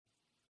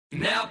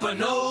Napa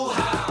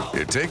know-how.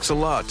 It takes a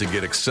lot to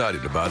get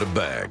excited about a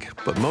bag,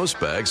 but most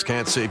bags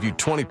can't save you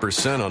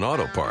 20% on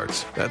auto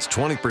parts. That's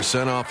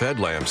 20% off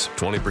headlamps,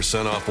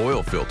 20% off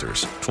oil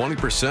filters,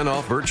 20%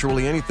 off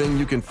virtually anything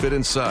you can fit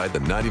inside the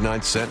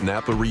 99-cent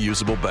Napa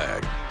reusable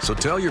bag. So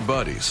tell your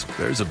buddies,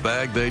 there's a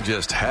bag they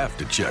just have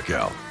to check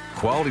out.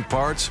 Quality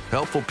parts,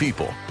 helpful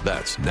people.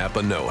 That's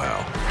Napa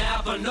know-how.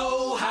 Napa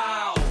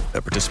know-how.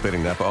 At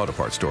participating Napa Auto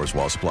Parts stores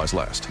while supplies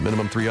last.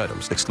 Minimum 3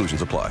 items.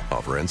 Exclusions apply.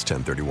 Offer ends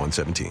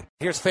 10/31/17.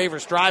 Here's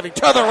Favors driving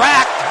to the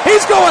rack.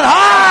 He's going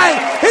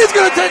high. He's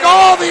going to take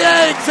all the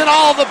eggs and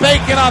all the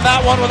bacon on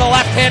that one with a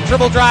left-hand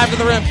dribble drive to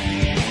the rim.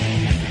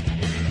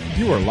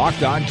 You are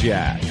Locked On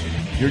Jazz,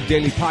 your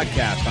daily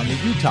podcast on the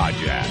Utah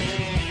Jazz.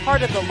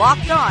 Part of the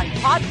Locked On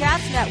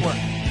Podcast Network,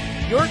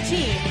 your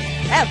team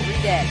every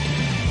day.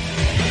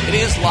 It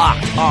is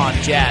Locked On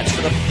Jazz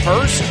for the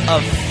 1st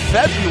of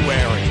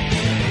February.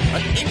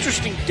 An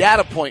interesting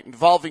data point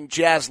involving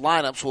Jazz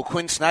lineups. Will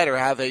Quinn Snyder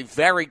have a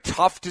very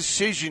tough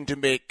decision to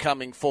make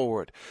coming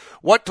forward?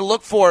 What to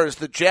look for as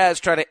the Jazz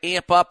try to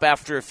amp up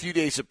after a few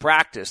days of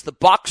practice. The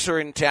Bucks are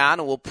in town,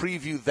 and we'll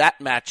preview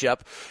that matchup.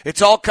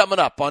 It's all coming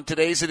up on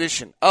today's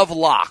edition of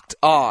Locked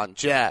On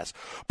Jazz.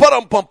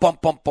 Pow!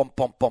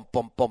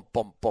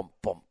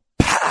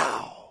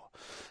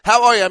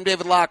 How are you? I'm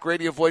David Locke,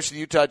 radio voice of the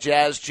Utah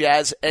Jazz,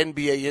 Jazz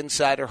NBA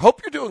insider.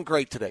 Hope you're doing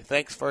great today.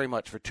 Thanks very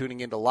much for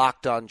tuning in to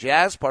Locked On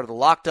Jazz, part of the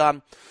Locked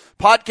On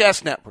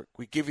Podcast Network.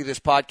 We give you this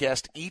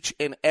podcast each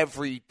and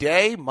every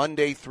day,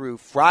 Monday through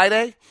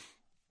Friday.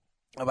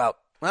 We'll go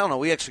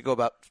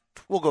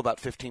about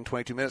 15,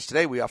 22 minutes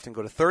today. We often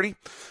go to 30.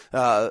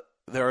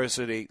 There is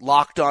a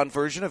locked-on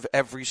version of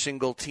every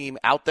single team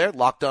out there.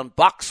 Locked On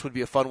Bucks would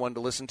be a fun one to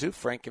listen to.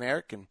 Frank and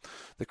Eric and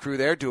the crew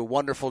there do a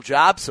wonderful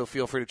job, so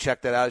feel free to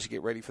check that out as you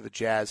get ready for the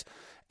Jazz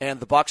and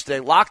the Bucks today.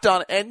 Locked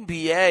On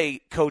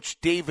NBA coach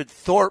David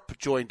Thorpe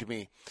joined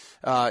me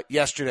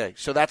yesterday,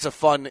 so that's a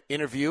fun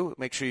interview.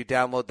 Make sure you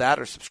download that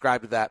or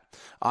subscribe to that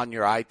on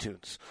your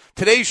iTunes.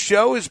 Today's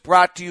show is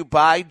brought to you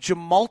by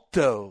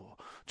Gemalto.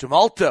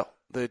 Gemalto,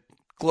 the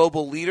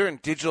global leader in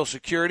digital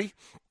security.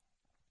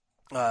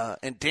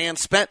 And Dan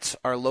Spence,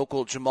 our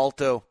local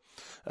Gemalto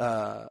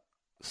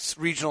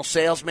regional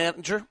sales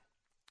manager,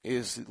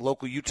 is the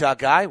local Utah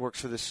guy,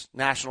 works for this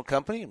national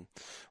company and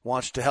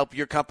wants to help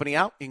your company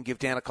out. You can give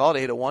Dan a call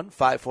at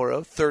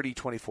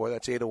 801-540-3024.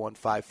 That's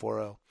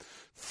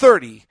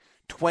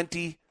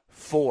 801-540-3024.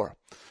 All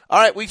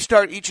right, we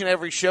start each and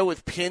every show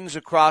with pins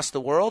across the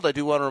world. I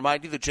do want to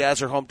remind you the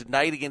Jazz are home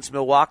tonight against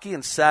Milwaukee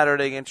and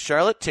Saturday against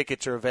Charlotte.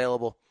 Tickets are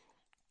available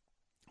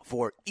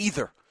for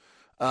either.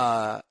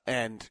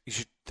 And you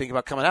should think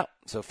about coming out.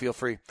 So feel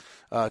free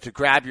to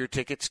grab your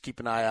tickets. Keep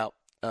an eye out,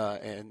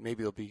 and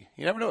maybe it'll be,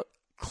 you never know,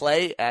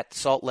 Clay at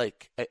Salt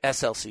Lake, at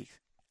SLC.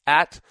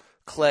 At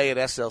Clay at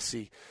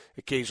SLC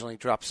occasionally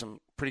drops some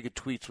pretty good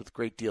tweets with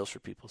great deals for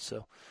people.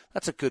 So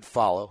that's a good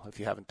follow if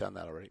you haven't done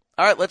that already.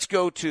 All right, let's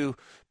go to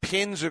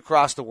pins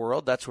across the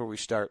world. That's where we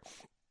start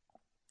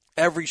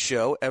every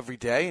show, every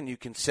day, and you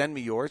can send me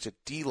yours at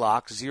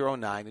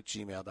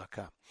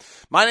dlock09@gmail.com.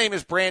 My name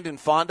is Brandon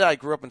Fonda. I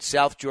grew up in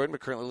South Jordan,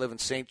 but currently live in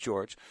St.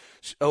 George.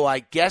 So I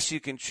guess you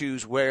can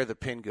choose where the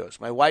pin goes.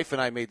 My wife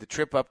and I made the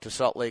trip up to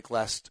Salt Lake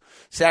last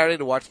Saturday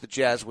to watch the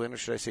Jazz win, or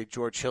should I say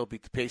George Hill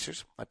beat the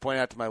Pacers. I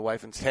pointed out to my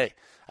wife and said, hey,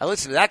 I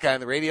listen to that guy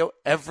on the radio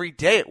every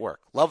day at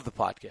work. Love the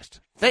podcast.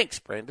 Thanks,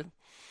 Brandon.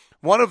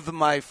 One of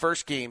my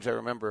first games I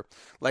remember,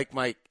 like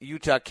my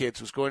Utah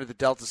kids, was going to the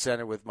Delta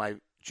Center with my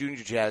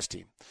junior Jazz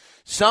team.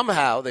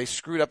 Somehow they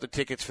screwed up the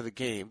tickets for the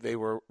game. They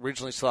were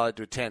originally slotted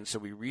to attend, so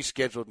we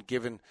rescheduled and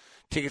given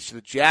tickets to the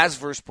Jazz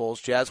versus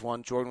Bulls. Jazz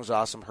won. Jordan was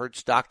awesome. Heard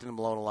Stockton and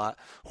Malone a lot.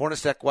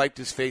 Hornacek wiped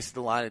his face at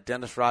the line, and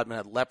Dennis Rodman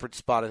had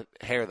leopard-spotted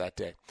hair that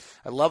day.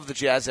 I love the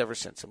Jazz ever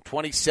since. I'm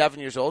 27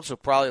 years old, so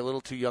probably a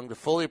little too young to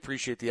fully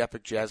appreciate the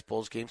epic Jazz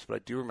Bulls games, but I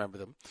do remember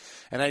them.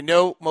 And I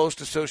know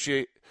most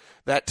associate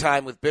that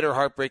time with bitter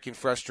heartbreak and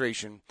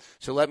frustration,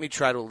 so let me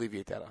try to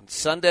alleviate that. On a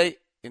Sunday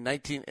in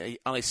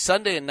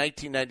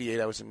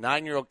 1998, I was a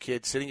 9-year-old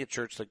kid sitting at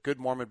church like a good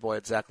Mormon boy.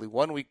 Exactly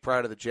 1 week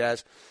prior to the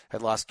Jazz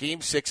had lost Game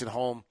 6 at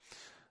home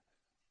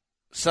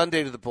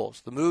Sunday to the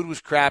Bulls. The mood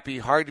was crappy,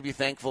 hard to be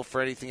thankful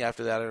for anything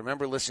after that. I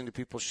remember listening to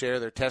people share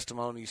their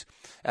testimonies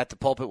at the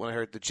pulpit when I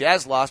heard the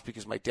Jazz lost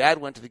because my dad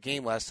went to the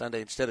game last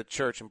Sunday instead of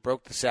church and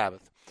broke the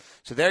Sabbath.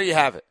 So there you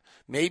have it.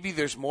 Maybe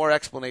there's more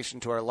explanation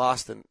to our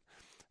loss than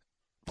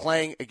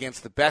playing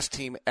against the best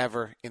team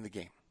ever in the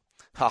game.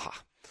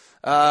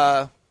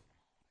 Haha.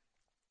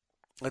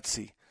 Let's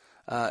see.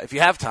 If you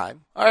have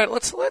time. All right,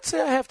 let's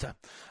say I have time.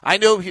 I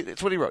know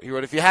it's what he wrote. He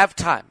wrote, if you have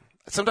time.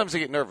 Sometimes I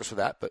get nervous with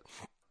that, but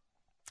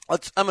I'm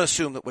going to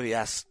assume that what he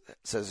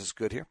says is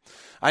good here.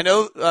 I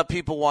know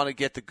people want to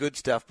get the good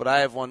stuff, but I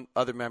have one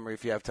other memory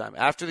if you have time.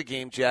 After the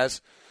game,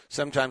 Jazz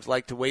sometimes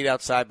like to wait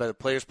outside by the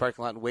players'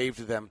 parking lot and wave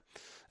to them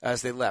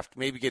as they left.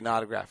 Maybe get an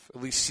autograph.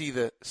 At least see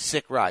the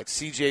sick ride.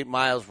 CJ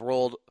Miles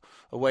rolled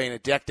away in a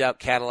decked-out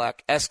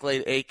Cadillac.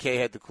 Escalade AK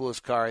had the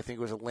coolest car. I think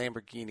it was a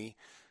Lamborghini.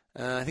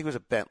 I think it was a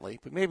Bentley,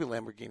 but maybe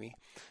Lamborghini.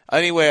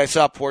 Anyway, I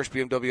saw Porsche,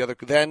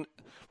 BMW, then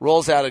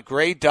rolls out a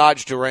gray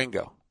Dodge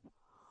Durango.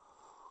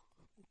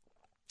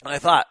 And I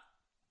thought,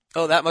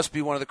 oh, that must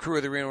be one of the crew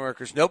of the arena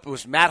workers. Nope, it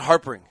was Matt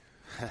Harpering.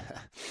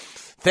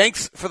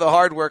 Thanks for the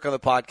hard work on the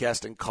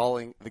podcast and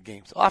calling the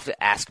games. I'll have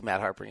to ask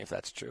Matt Harpering if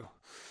that's true.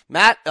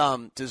 Matt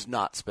does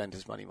not spend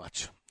his money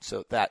much,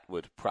 so that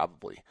would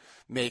probably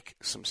make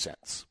some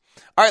sense.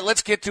 All right,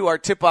 let's get to our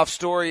tip-off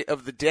story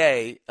of the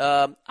day.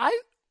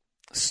 I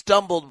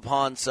stumbled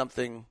upon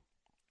something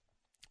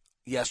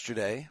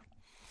yesterday.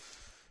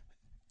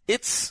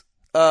 It's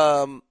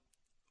I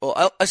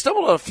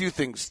stumbled on a few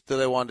things that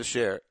I wanted to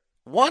share.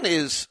 One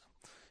is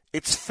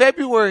it's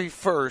February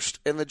 1st,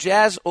 and the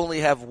Jazz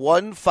only have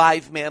one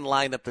 5-man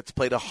lineup that's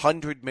played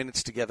 100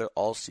 minutes together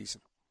all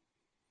season.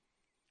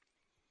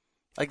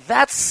 Like,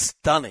 that's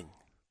stunning.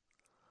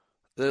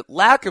 The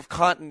lack of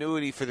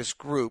continuity for this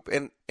group,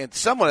 and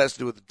somewhat has to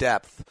do with the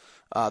depth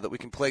that we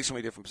can play so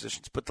many different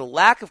positions, but the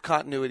lack of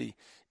continuity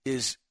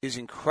is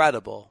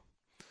incredible.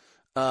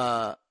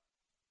 If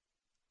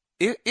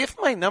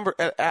my number,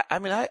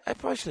 I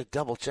probably should have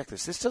double-checked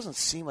this. This doesn't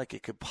seem like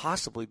it could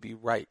possibly be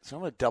right, so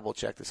I'm going to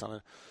double-check this on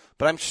it.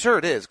 But I'm sure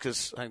it is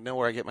because I know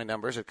where I get my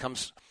numbers. I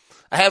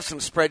have some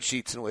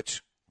spreadsheets in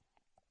which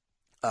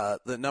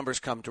the numbers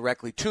come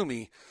directly to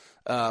me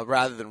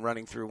rather than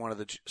running through one of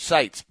the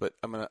sites. But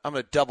I'm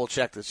gonna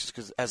double-check this just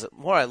because the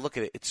more I look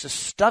at it, it's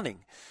just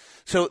stunning.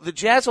 So the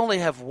Jazz only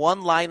have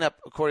one lineup,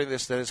 according to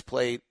this, that has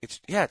played.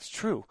 It's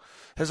true.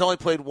 Has only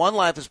played one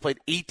lineup that's played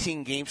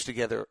 18 games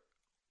together.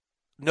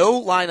 No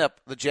lineup,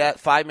 the Jazz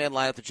 5-man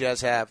lineup the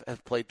Jazz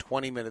have played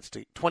 20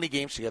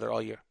 games together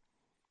all year.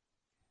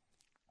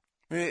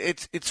 I mean,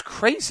 it's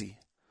crazy.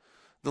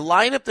 The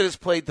lineup that has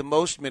played the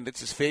most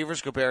minutes is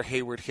Favors, Gobert,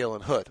 Hayward, Hill,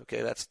 and Hood.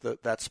 Okay, that's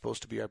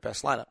supposed to be our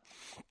best lineup.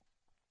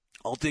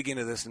 I'll dig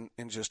into this in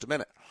just a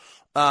minute.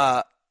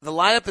 The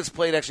lineup that's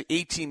played actually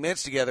 18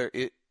 minutes together,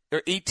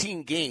 or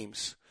 18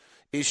 games,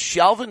 is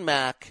Shelvin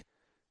Mack,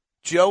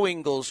 Joe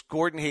Ingles,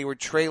 Gordon Hayward,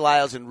 Trey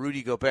Lyles, and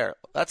Rudy Gobert.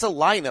 That's a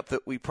lineup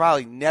that we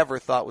probably never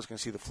thought was going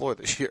to see the floor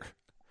this year.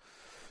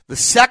 The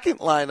second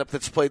lineup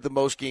that's played the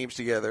most games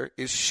together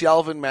is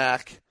Shelvin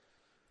Mack,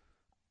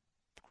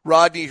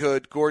 Rodney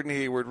Hood, Gordon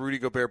Hayward, Rudy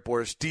Gobert,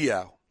 Boris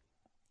Diaw.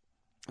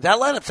 That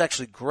lineup's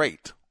actually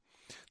great.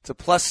 It's a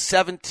plus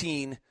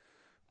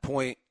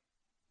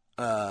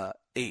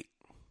 17.8.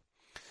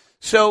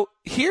 So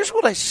here's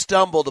what I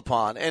stumbled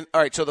upon. And all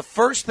right, so the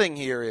first thing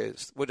here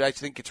is, what I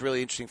think it's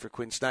really interesting for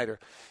Quinn Snyder,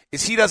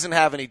 is he doesn't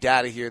have any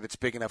data here that's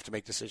big enough to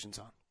make decisions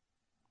on.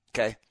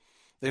 Okay?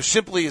 There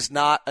simply is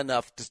not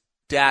enough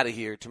data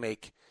here to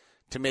make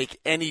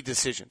any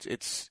decisions.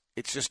 It's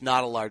just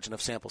not a large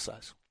enough sample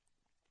size.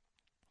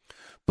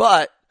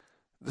 But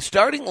the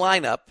starting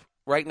lineup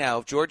right now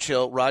of George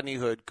Hill, Rodney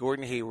Hood,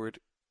 Gordon Hayward,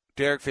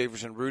 Derek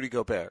Favors, and Rudy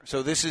Gobert.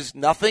 So this is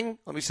nothing.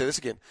 Let me say this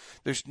again.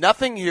 There's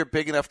nothing here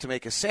big enough to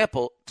make a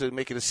sample, to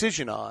make a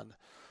decision on,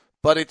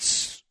 but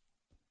it's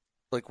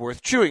like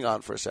worth chewing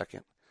on for a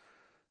second.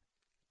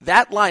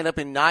 That lineup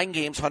in 9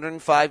 games,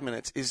 105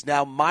 minutes, is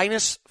now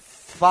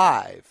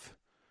 -5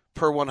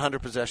 per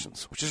 100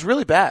 possessions, which is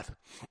really bad.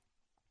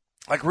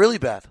 Like, really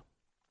bad.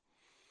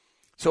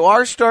 So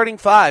our starting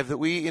 5 that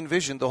we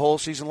envisioned the whole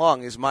season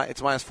long it's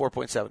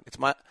 -4.7.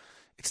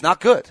 It's not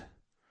good.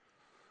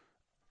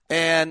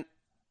 And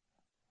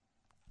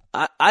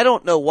I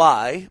don't know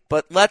why,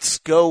 but let's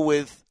go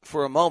with,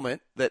 for a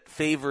moment, that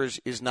Favors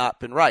has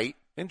not been right,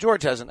 and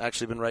George hasn't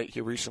actually been right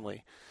here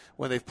recently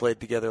when they've played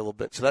together a little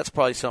bit. So that's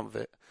probably some of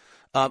it.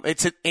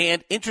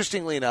 And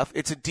interestingly enough,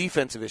 it's a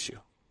defensive issue.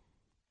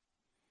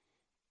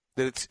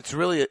 That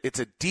it's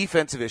a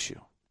defensive issue.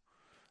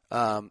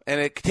 And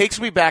it takes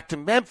me back to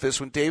Memphis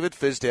when David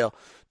Fizdale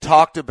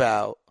talked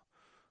about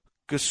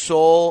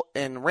Gasol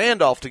and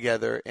Randolph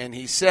together, and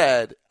he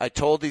said, I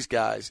told these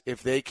guys,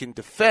 if they can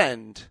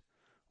defend,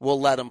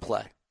 we'll let them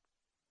play.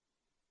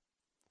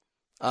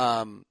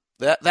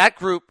 That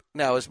group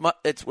now it's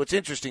what's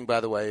interesting, by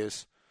the way,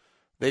 is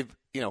they've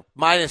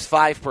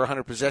 -5 per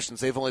 100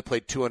 possessions. They've only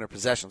played 200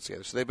 possessions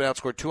together, so they've been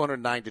outscored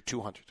 209 to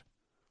 200.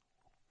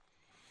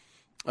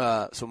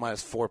 So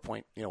 -4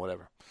 point,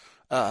 whatever.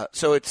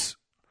 So it's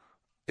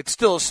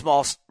still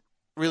a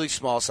really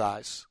small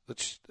size.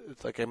 Which,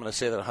 like, I'm going to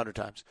say that 100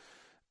 times.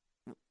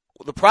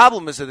 The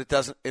problem is that it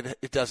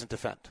doesn't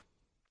defend.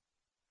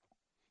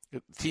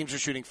 Teams are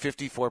shooting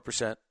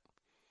 54%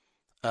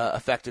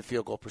 effective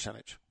field goal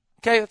percentage.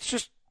 Okay, it's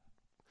just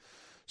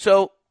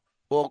so.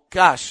 Well,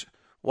 gosh,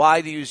 why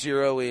do you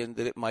zero in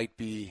that it might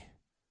be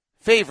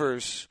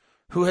Favors,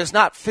 who has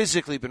not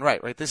physically been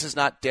right? Right, this is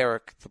not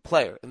Derek the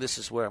player, and this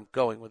is where I'm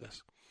going with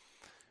this.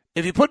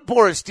 If you put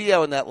Boris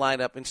Diaw in that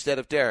lineup instead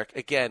of Derek,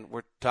 again,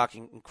 we're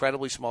talking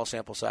incredibly small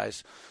sample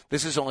size.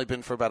 This has only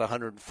been for about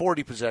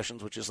 140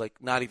 possessions, which is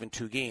like not even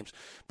 2 games.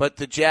 But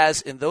the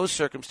Jazz, in those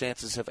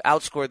circumstances, have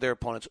outscored their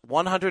opponents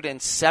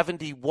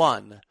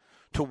 171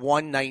 to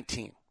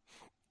 119.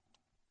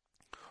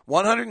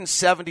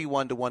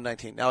 171 to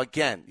 119. Now,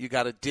 again, you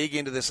got to dig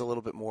into this a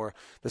little bit more.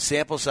 The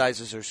sample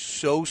sizes are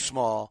so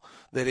small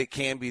that it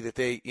can be that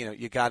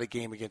you got a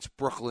game against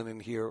Brooklyn in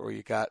here, or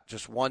you got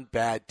just one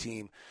bad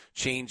team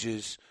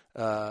changes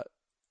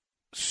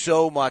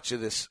so much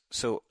of this.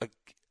 So,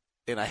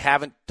 and I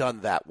haven't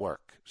done that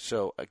work.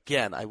 So,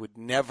 again, I would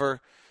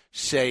never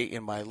say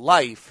in my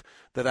life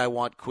that I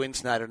want Quinn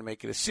Snyder to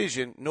make a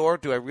decision, nor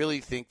do I really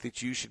think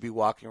that you should be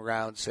walking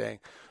around saying,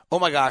 oh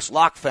my gosh,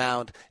 lock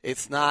found,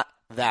 it's not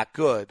that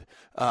good,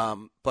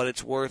 but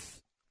it's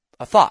worth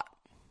a thought.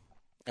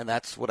 And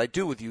that's what I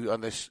do with you on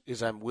this,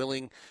 is I'm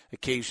willing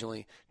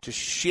occasionally to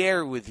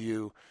share with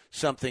you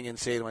something and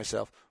say to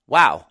myself,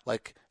 wow,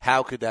 like,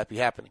 how could that be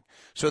happening?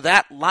 So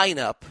that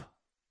lineup,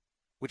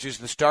 which is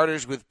the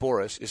starters with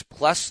Boris, is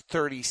plus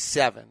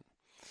 37.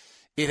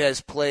 It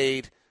has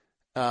played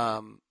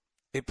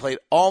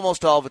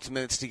almost all of its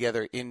minutes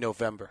together in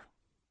November.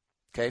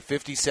 Okay,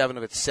 57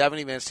 of its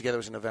 70 minutes together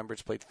was in November.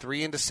 It's played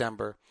 3 in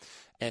December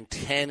and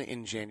 10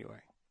 in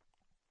January.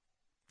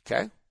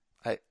 Okay?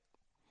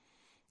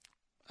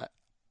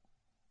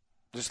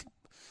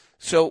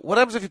 So what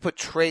happens if you put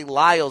Trey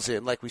Lyles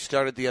in, like we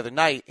started the other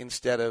night,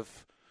 instead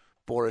of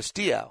Boris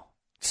Diaw?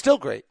 Still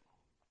great.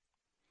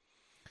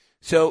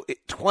 So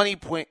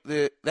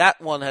that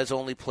one has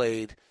only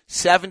played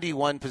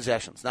 71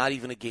 possessions, not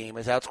even a game,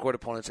 has outscored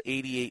opponents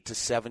 88 to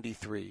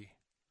 73,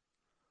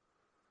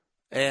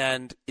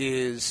 and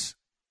is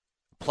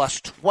plus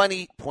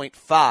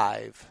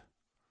 20.5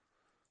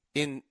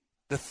 in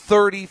the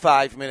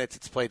 35 minutes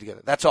it's played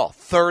together. That's all,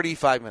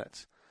 35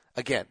 minutes.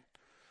 Again,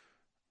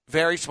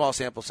 very small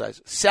sample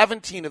size.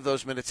 17 of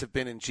those minutes have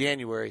been in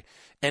January,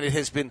 and it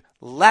has been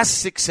less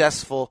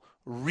successful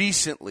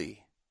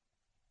recently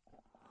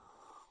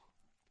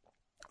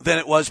than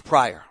it was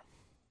prior.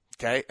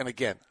 Okay, and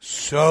again,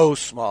 so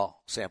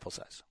small sample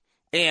size.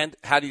 And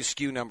how do you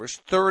skew numbers?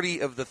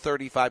 30 of the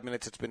 35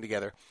 minutes it's been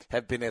together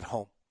have been at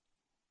home.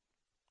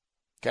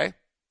 Okay?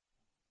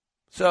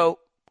 So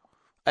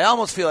I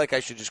almost feel like I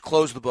should just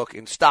close the book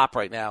and stop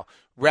right now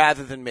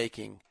rather than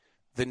making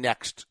the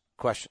next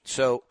question.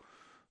 So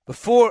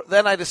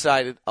then I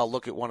decided I'll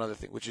look at one other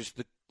thing, which is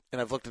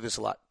and I've looked at this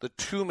a lot, the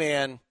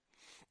two-man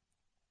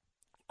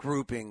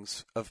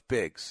groupings of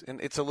bigs. And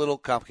it's a little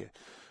complicated.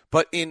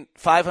 But in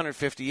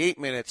 558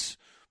 minutes,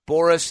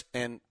 Boris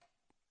and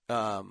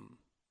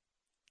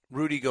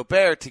Rudy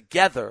Gobert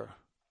together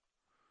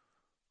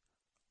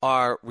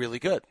are really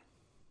good.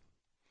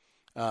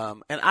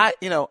 And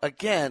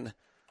again,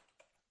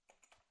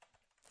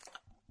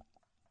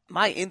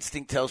 my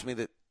instinct tells me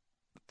that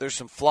there's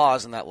some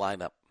flaws in that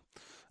lineup.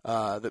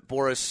 That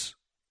Boris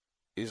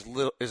is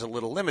a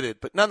little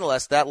limited, but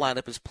nonetheless, that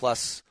lineup is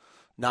plus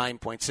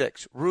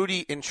 9.6.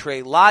 Rudy and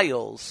Trey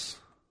Lyles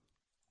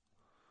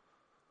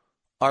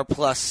are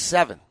plus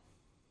 7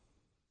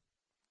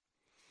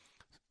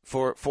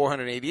 for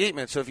 488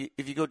 minutes. So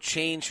if you go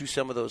change who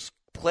some of those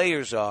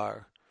players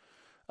are,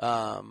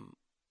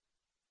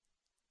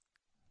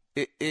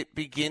 it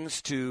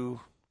begins to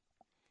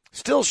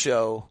still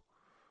show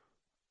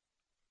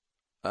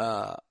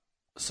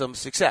some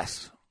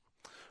success.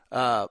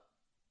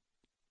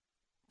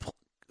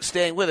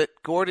 Staying with it,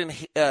 Gordon,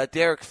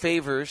 Derek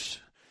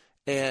Favors,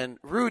 and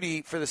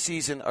Rudy for the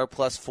season are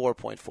plus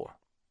 4.4,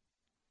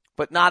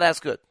 but not as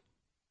good.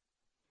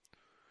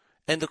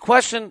 And the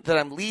question that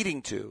I'm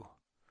leading to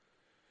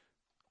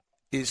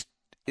is,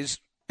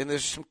 and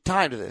there's some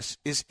time to this,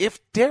 is if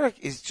Derek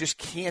just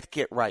can't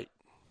get right,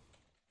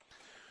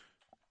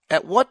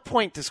 at what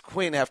point does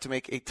Quinn have to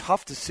make a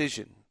tough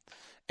decision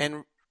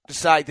and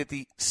decide that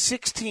the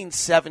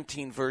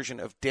 16-17 version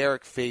of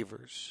Derek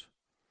Favors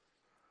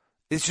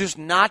is just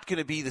not going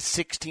to be the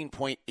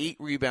 16.8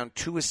 rebound,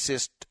 2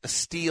 assists, a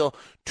steal,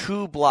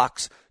 2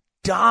 blocks,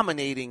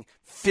 dominating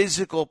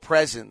physical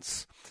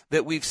presence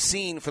that we've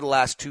seen for the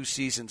last 2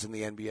 seasons in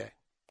the NBA,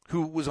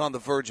 who was on the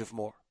verge of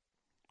more.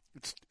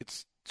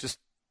 It's just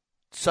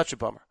such a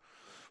bummer.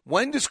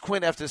 When does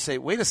Quinn have to say,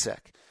 wait a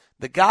sec,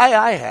 the guy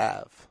I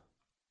have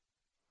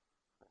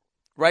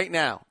right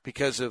now,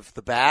 because of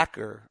the back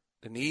or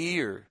the knee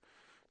or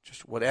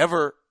just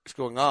whatever is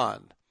going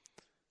on,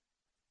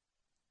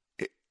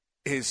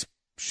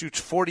 shoots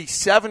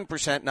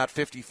 47%, not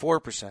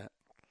 54%,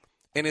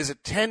 and is a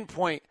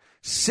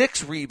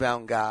 10.6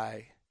 rebound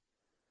guy,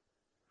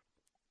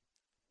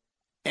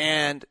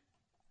 and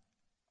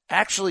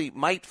actually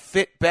might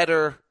fit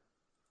better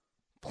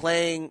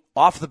playing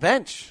off the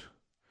bench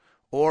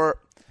or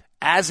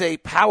as a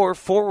power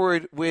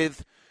forward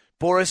with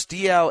Boris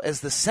Diaw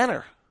as the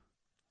center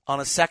on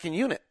a second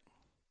unit,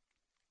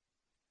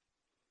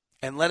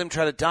 and let him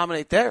try to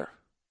dominate there.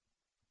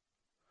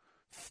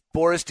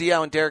 Boris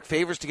Diaw and Derek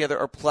Favors together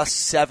are plus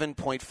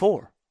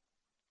 7.4.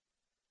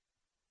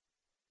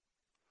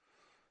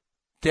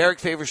 Derek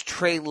Favors,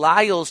 Trey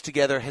Lyles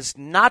together has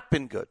not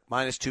been good,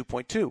 minus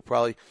 2.2.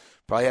 Probably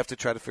have to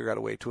try to figure out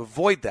a way to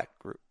avoid that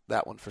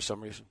one for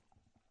some reason.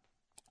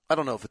 I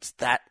don't know if it's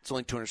that. It's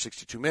only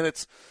 262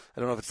 minutes. I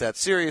don't know if it's that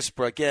serious,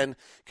 but again,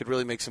 could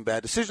really make some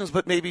bad decisions,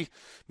 but maybe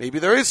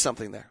there is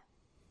something there.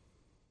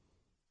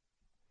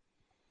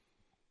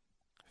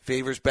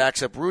 Favors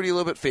backs up Rudy a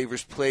little bit.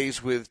 Favors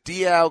plays with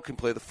Diao, can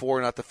play the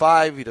 4, not the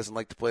 5. He doesn't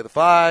like to play the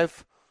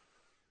 5.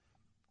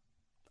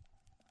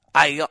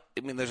 I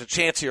mean, there's a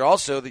chance here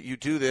also that you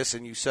do this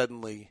and you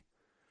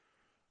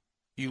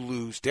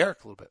lose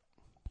Derek a little bit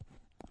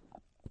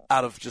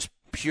out of just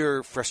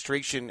pure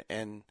frustration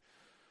and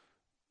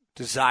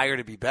desire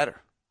to be better.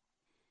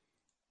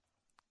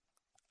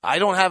 I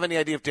don't have any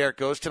idea if Derek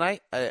goes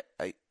tonight.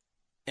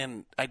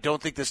 And I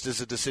don't think this is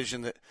a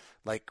decision that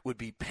would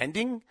be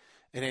pending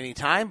at any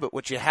time. But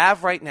what you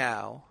have right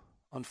now,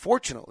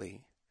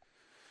 unfortunately,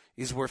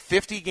 is we're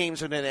 50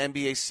 games in an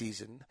NBA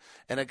season,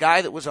 and a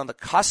guy that was on the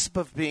cusp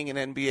of being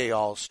an NBA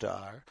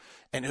All-Star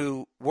and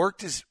who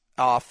worked his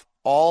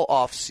all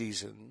off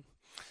season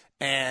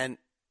and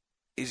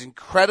is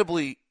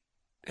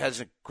has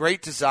a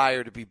great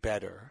desire to be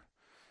better,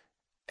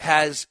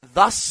 has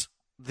thus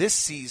this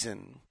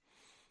season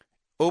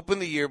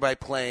opened the year by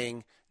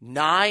playing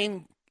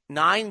nine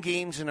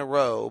games in a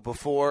row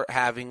before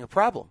having a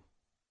problem.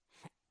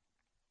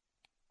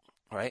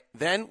 Right?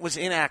 Then was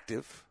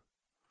inactive.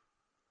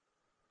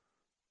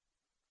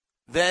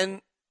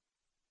 Then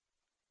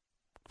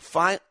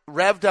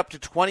revved up to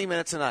 20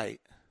 minutes a night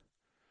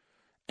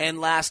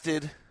and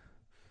lasted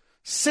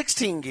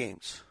 16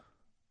 games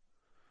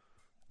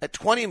at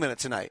 20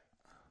 minutes a night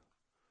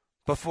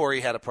before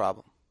he had a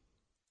problem.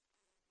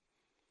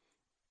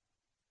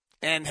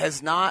 And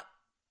has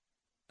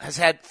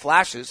had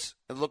flashes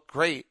that look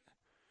great.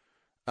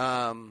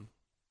 But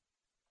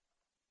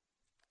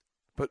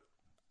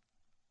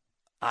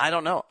I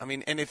don't know. I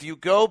mean, and if you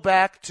go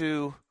back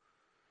to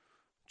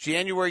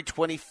January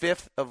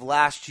 25th of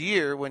last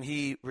year when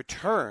he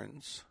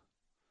returns.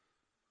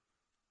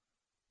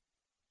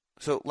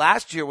 So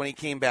last year when he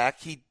came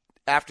back,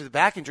 after the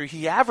back injury,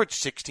 he averaged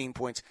 16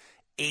 points,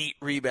 8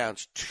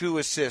 rebounds, 2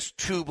 assists,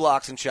 2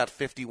 blocks, and shot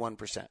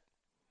 51%.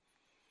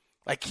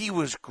 He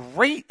was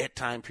great at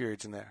time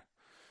periods in there.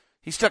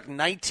 He stuck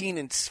 19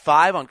 and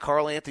 5 on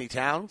Karl Anthony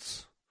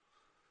Towns.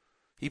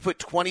 He put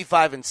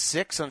 25 and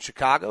 6 on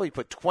Chicago. He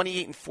put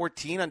 28 and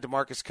 14 on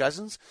DeMarcus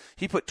Cousins.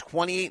 He put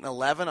 28 and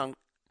 11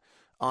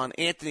 on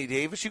Anthony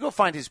Davis. You go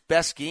find his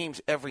best games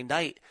every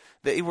night.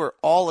 They were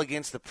all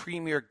against the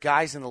premier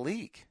guys in the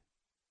league.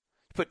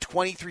 He put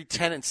 23,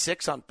 10, and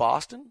 6 on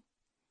Boston.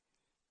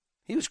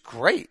 He was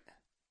great.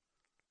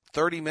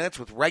 30 minutes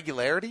with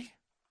regularity.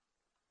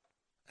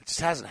 It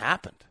just hasn't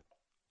happened.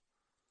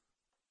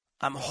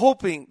 I'm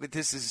hoping that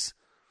this is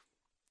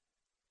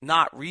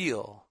not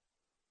real.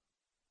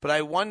 But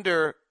I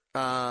wonder,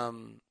 I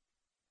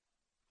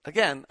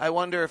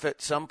wonder if at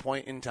some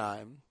point in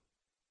time,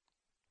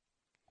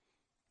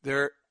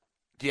 do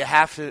you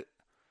have to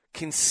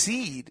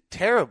concede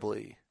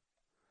terribly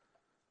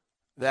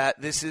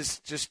that this is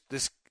just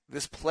this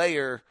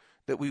player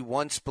that we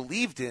once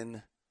believed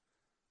in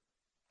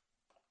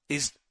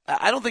is,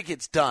 I don't think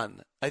it's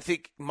done. I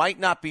think might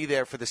not be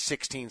there for the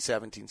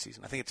 16-17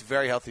 season. I think it's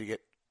very hard to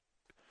get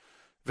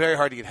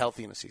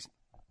healthy in a season.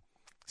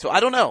 So I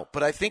don't know,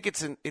 but I think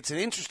it's an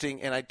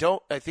interesting, and I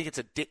think it's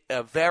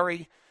a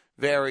very,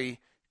 very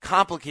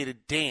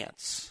complicated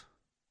dance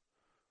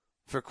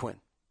for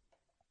Quinn.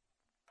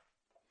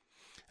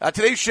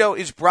 Today's show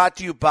is brought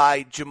to you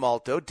by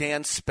Gemalto.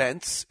 Dan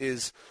Spence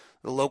is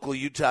the local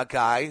Utah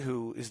guy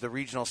who is the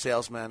regional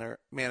sales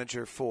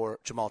manager for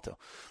Gemalto.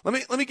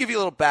 Let me give you a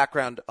little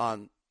background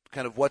on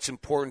kind of what's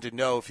important to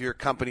know if your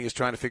company is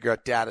trying to figure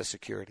out data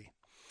security.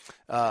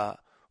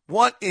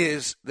 One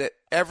is that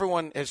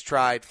everyone has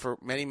tried for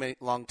many, many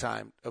long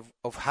time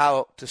of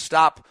how to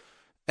stop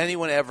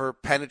anyone ever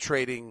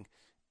penetrating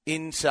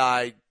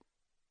inside,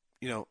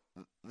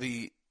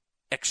 the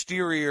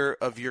exterior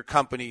of your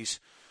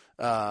company's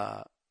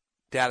data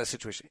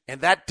situation.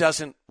 And that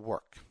doesn't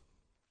work.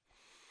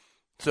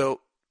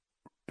 So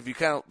if you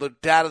count the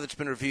data that's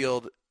been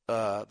revealed,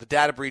 the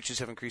data breaches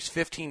have increased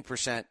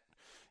 15%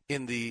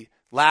 in the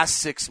last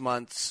 6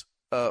 months,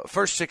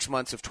 first 6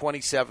 months of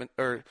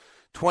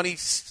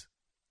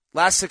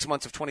last 6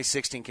 months of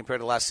 2016 compared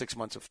to the last 6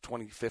 months of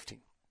 2015.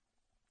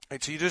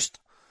 Right, so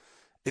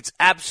it's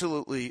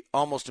absolutely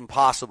almost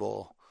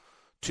impossible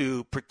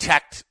to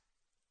protect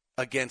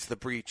against the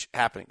breach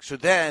happening. So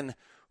then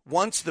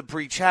once the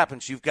breach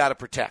happens, you've got to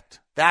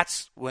protect.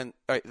 That's when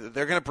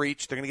they're going to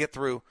breach, they're going to get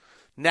through.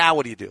 Now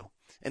what do you do?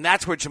 And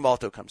that's where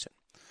Gemalto comes in.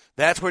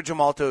 That's where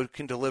Gemalto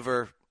can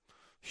deliver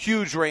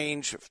huge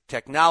range of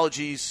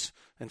technologies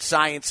and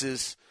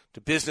sciences to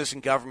business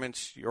and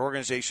governments, your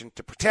organization,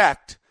 to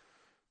protect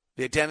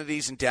the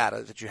identities and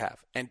data that you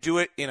have, and do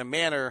it in a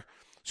manner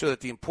so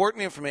that the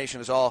important information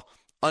is all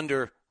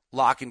under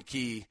lock and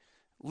key,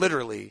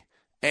 literally,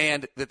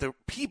 and that the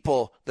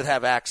people that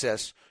have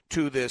access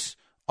to this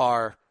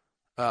are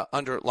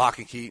under lock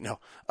and key. No,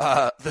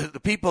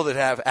 the people that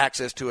have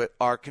access to it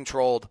are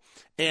controlled,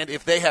 and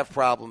if they have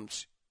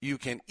problems, you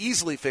can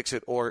easily fix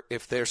it, or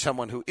if there's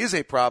someone who is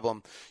a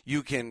problem,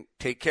 you can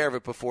take care of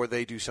it before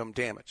they do some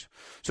damage.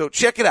 So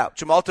check it out.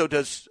 Gemalto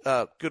does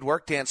good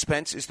work. Dan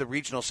Spence is the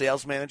regional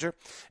sales manager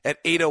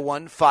at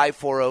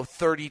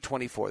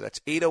 801-540-3024. That's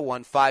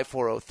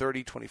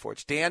 801-540-3024.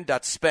 It's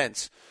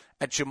Dan.Spence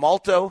at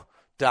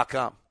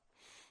Gemalto.com.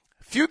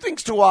 A few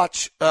things to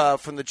watch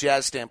from the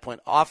Jazz standpoint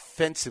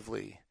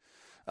offensively.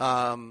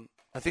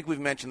 I think we've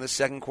mentioned the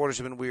second quarters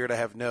have been weird. I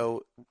have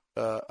no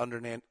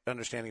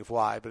understanding of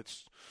why, but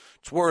it's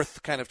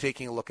worth kind of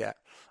taking a look at.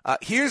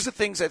 Here's the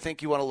things I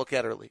think you want to look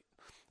at early.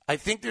 I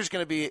think there's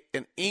going to be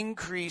an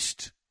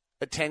increased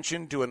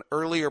attention to an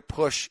earlier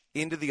push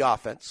into the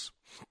offense.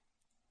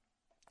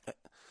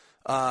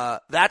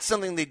 That's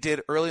something they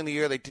did early in the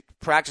year. They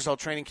practiced all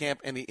training camp,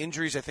 and the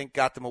injuries, I think,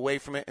 got them away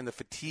from it, and the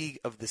fatigue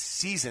of the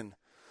season,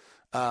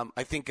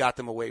 I think, got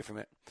them away from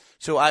it.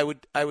 So I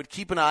would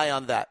keep an eye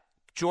on that.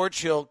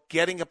 George Hill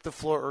getting up the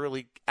floor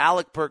early.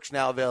 Alec Burks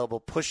now available,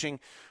 pushing,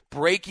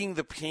 breaking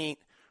the paint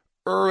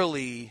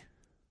early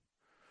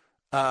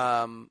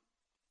to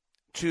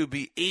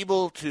be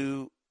able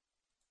to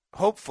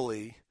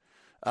hopefully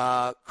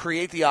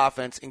create the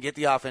offense and get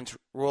the offense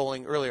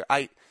rolling earlier.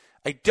 I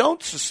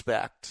don't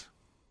suspect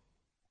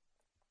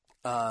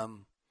that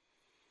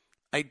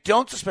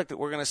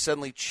we're going to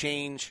suddenly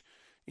change,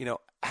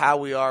 how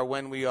we are,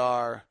 when we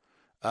are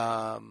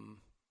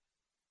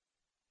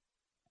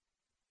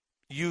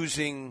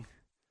using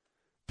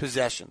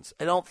possessions.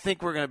 I don't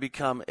think we're going to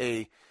become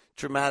a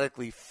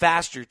dramatically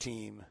faster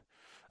team,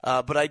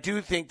 but I do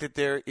think that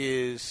there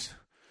is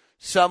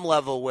some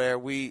level where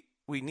we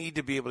need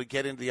to be able to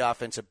get into the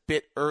offense a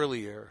bit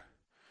earlier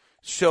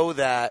so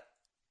that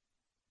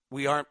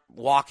we aren't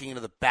walking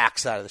into the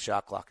backside of the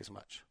shot clock as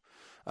much.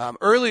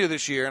 Earlier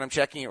this year, and I'm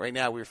checking it right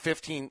now, we were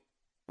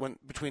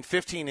between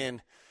 15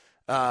 and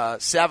 7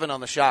 and 15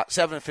 on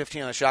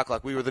the shot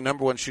clock. We were the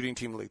number one shooting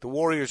team in the league. The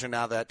Warriors are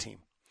now that team.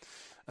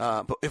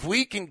 But if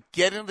we can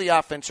get into the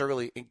offense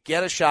early and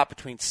get a shot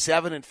between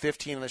 7 and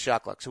 15 on the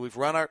shot clock, so we've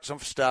run some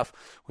stuff,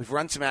 we've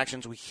run some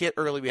actions, we hit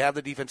early, we have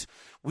the defense,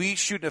 we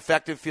shoot an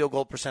effective field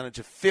goal percentage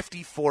of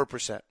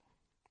 54%,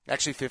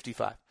 actually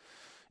 55%.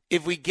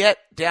 If we get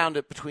down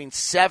to between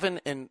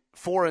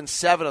 4 and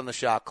 7 on the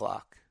shot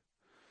clock,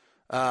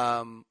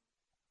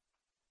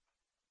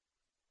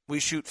 we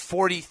shoot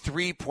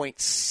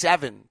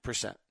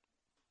 43.7%.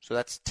 So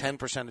that's 10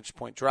 percentage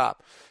point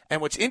drop.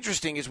 And what's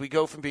interesting is we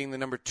go from being the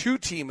number 2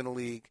 team in the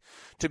league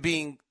to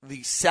being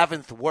the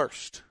 7th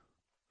worst.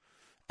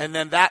 And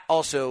then that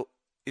also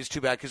is too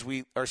bad because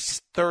we are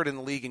 3rd in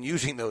the league in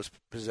using those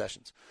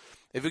possessions.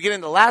 If we get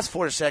in the last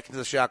 4 seconds of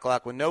the shot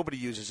clock when nobody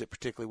uses it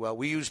particularly well,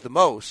 we use the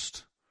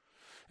most,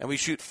 and we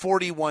shoot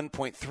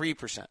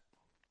 41.3%.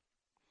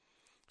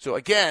 So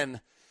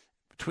again,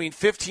 between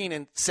 7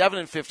 and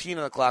 15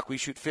 on the clock, we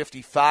shoot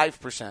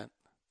 55%.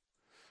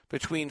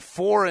 Between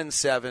 4 and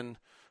 7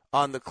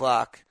 on the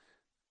clock,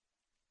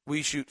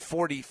 we shoot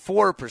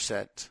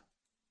 44%.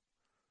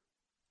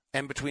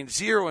 And between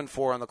 0 and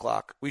 4 on the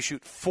clock, we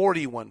shoot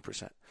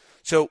 41%.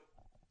 So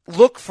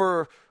look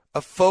for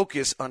a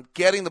focus on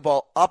getting the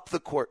ball up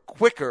the court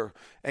quicker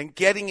and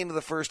getting into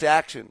the first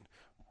action.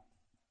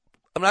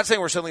 I'm not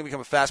saying we're suddenly become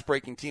a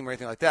fast-breaking team or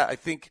anything like that. I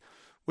think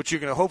what you're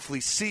going to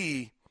hopefully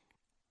see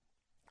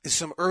is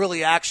some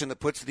early action that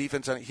puts the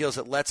defense on its heels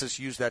that lets us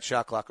use that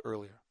shot clock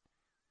earlier.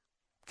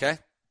 Okay?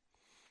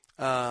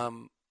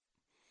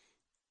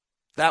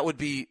 That would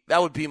be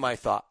my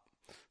thought.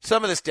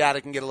 Some of this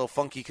data can get a little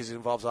funky because it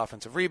involves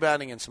offensive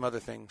rebounding and some other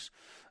things.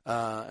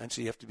 And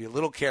so you have to be a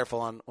little careful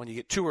on when you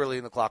get too early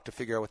in the clock to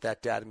figure out what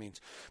that data means.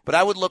 But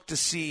I would look to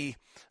see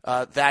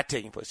that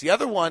taking place. The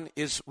other one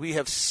is we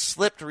have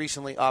slipped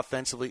recently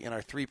offensively in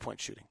our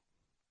three-point shooting.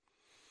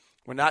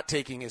 We're not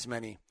taking as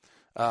many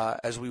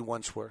as we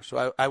once were.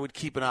 So I would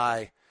keep an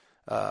eye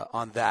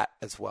on that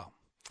as well.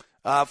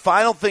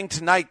 Final thing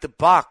tonight, the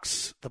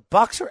Bucks. The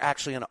Bucks are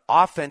actually an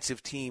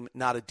offensive team,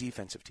 not a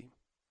defensive team.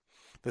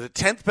 They're the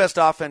 10th best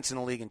offense in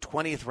the league and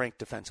 20th ranked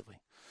defensively.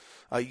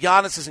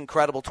 Giannis is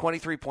incredible,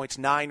 23 points,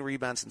 9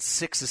 rebounds, and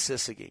 6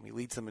 assists a game. He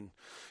leads them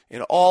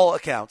in all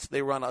accounts.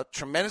 They run a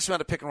tremendous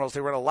amount of pick and rolls.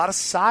 They run a lot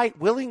of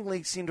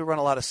willingly seem to run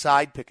a lot of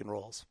side pick and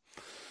rolls,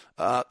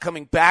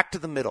 coming back to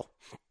the middle.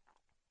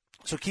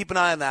 So keep an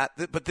eye on that.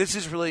 But this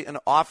is really an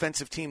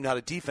offensive team, not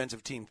a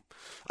defensive team.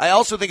 I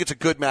also think it's a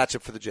good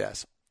matchup for the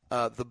Jazz.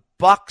 The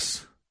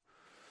Bucks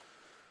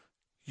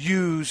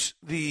use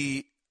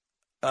the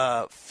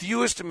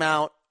fewest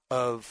amount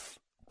of,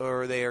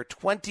 or they are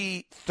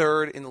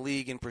 23rd in the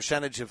league in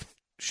percentage of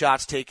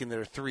shots taken that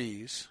are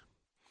threes.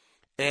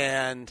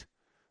 And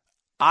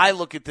I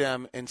look at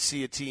them and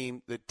see a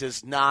team that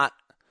does not,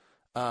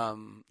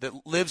 that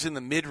lives in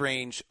the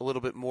mid-range a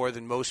little bit more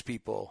than most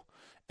people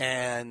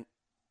and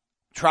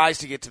tries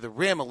to get to the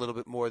rim a little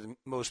bit more than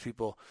most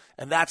people.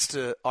 And that's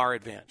to our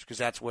advantage because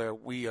that's where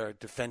we are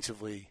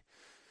defensively.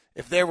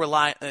 If they're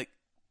relying,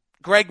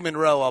 Greg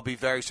Monroe, I'll be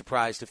very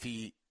surprised if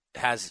he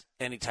has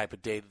any type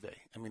of day today.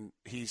 I mean,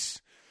 he's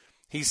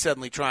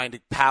suddenly trying to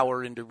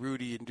power into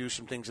Rudy and do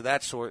some things of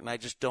that sort, and I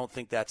just don't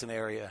think that's an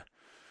area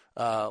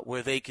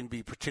where they can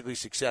be particularly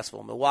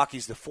successful.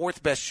 Milwaukee's the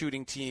 4th best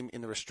shooting team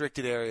in the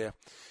restricted area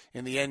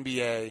in the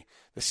NBA.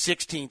 the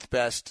 16th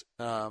best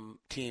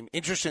team.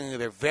 Interestingly,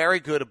 they're very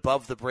good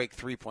above the break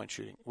three-point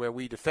shooting, where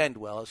we defend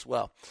well as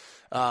well.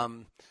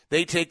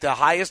 They take the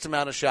highest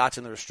amount of shots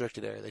in the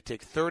restricted area. They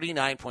take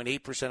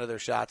 39.8% of their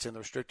shots in the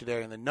restricted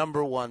area, and the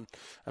number one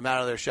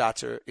amount of their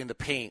shots are in the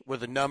paint. We're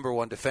the number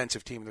one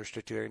defensive team in the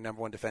restricted area,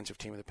 number one defensive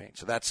team in the paint.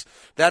 So that's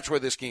where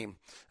this game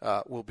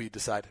will be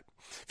decided.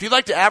 If you'd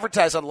like to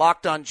advertise on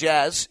Locked On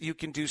Jazz, you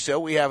can do so.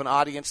 We have an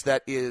audience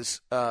that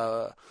is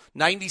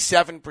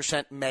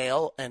 97%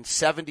 male and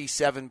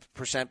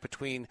 77%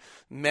 between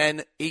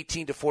men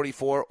 18 to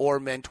 44 or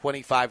men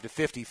 25 to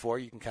 54.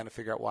 You can kind of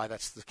figure out why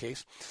that's the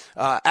case.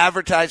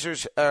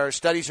 Advertisers or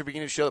studies are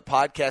beginning to show that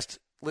podcast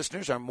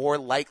listeners are more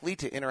likely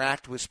to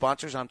interact with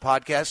sponsors on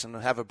podcasts and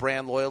have a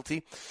brand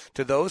loyalty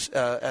to those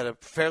at a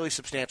fairly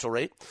substantial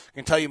rate. I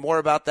can tell you more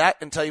about that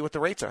and tell you what the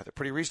rates are. They're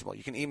pretty reasonable.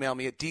 You can email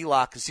me at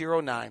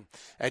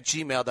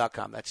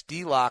dlock09@gmail.com. That's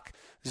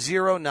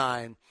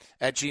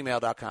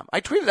dlock09@gmail.com.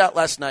 I tweeted out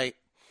last night,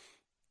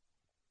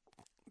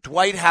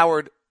 Dwight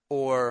Howard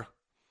or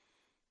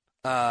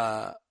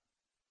if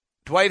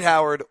Dwight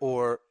Howard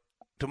got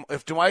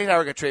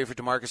traded for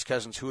DeMarcus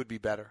Cousins, who would be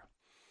better?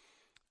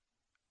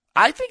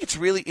 I think it's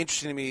really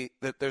interesting to me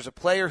that there's a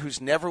player who's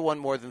never won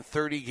more than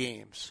 30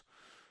 games,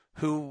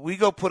 who we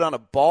go put on a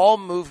ball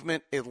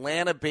movement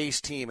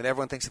Atlanta-based team, and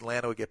everyone thinks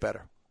Atlanta would get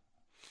better.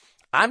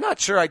 I'm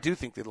not sure I do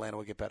think that Atlanta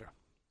would get better.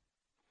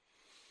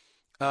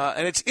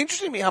 And it's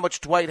interesting to me how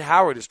much Dwight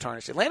Howard is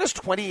tarnished. Atlanta's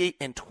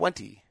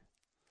 28-20,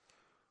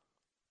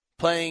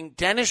 playing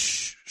Dennis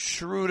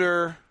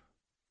Schroeder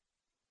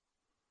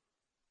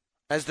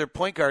as their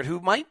point guard, who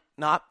might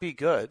not be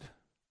good.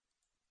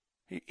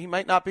 He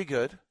might not be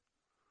good.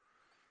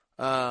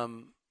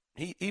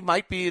 He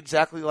might be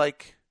exactly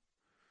like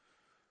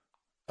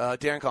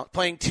Darren Collins.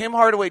 Playing Tim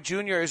Hardaway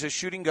Jr. as a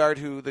shooting guard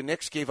who the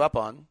Knicks gave up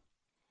on.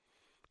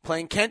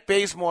 Playing Kent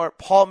Bazemore,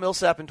 Paul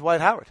Millsap, and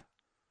Dwight Howard.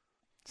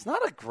 It's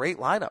not a great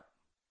lineup.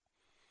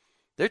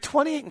 They're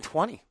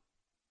 28-20.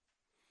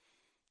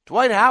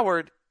 Dwight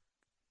Howard,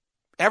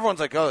 everyone's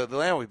like, oh, the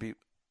Atlanta would be,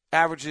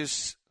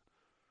 averages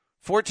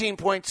 14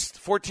 points,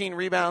 14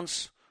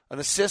 rebounds, an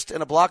assist,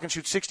 and a block, and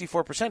shoots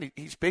 64%.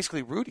 He's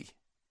basically Rudy.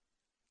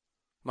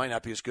 Might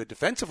not be as good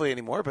defensively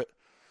anymore, but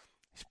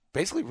he's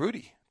basically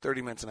Rudy,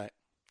 30 minutes a night.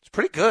 It's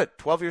pretty good,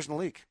 12 years in the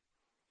league.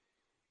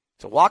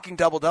 It's a walking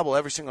double-double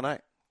every single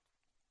night.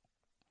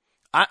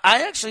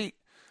 I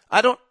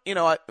don't,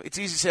 it's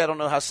easy to say I don't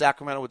know how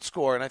Sacramento would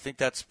score, and I think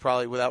that's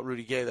probably, without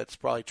Rudy Gay, that's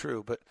probably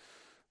true. But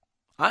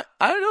I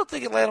don't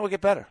think Atlanta will get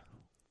better.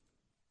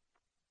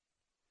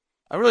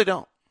 I really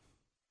don't.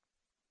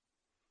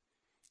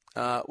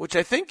 Which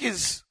I think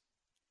is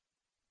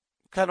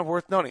kind of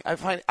worth noting. I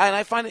find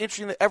it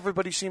interesting that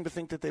everybody seemed to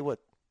think that they would.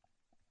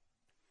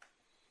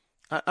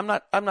 I'm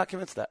not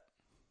convinced of that.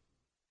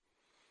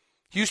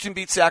 Houston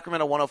beat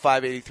Sacramento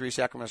 105-83.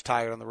 Sacramento's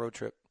tired on the road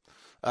trip.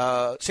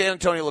 San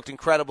Antonio looked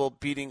incredible,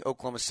 beating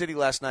Oklahoma City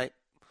last night.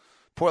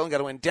 Portland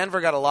got a win.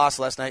 Denver got a loss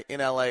last night in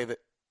L.A. that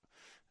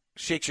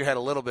shakes your head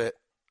a little bit.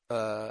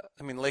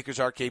 Lakers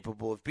are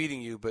capable of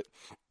beating you, but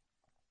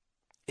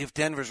if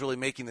Denver's really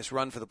making this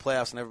run for the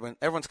playoffs, and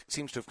everyone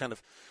seems to have kind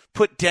of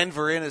put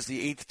Denver in as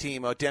the 8th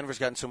team. Oh, Denver's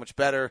gotten so much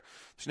better.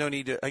 There's no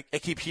need to. I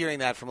keep hearing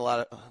that from a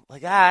lot of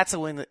that's a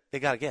win that they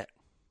got to get.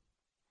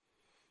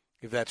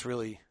 If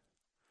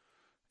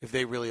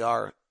they really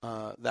are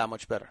that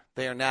much better,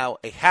 they are now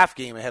a half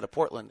game ahead of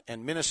Portland,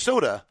 and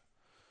Minnesota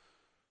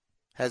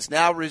has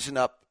now risen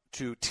up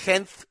to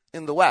 10th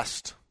in the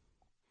West.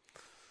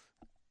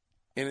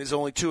 And is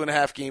only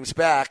 2.5 games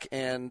back,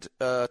 and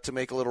to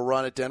make a little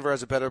run at Denver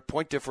has a better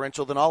point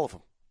differential than all of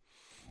them.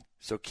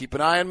 So keep an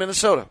eye on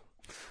Minnesota.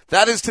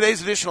 That is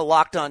today's edition of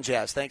Locked On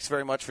Jazz. Thanks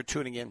very much for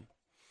tuning in.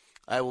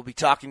 I will be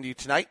talking to you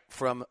tonight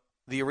from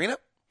the arena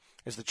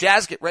as the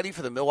Jazz get ready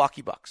for the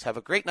Milwaukee Bucks. Have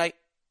a great night,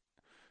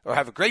 or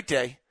have a great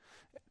day.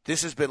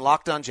 This has been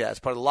Locked On Jazz,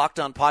 part of the Locked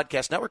On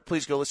Podcast Network.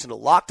 Please go listen to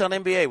Locked On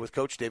NBA with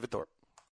Coach David Thorpe.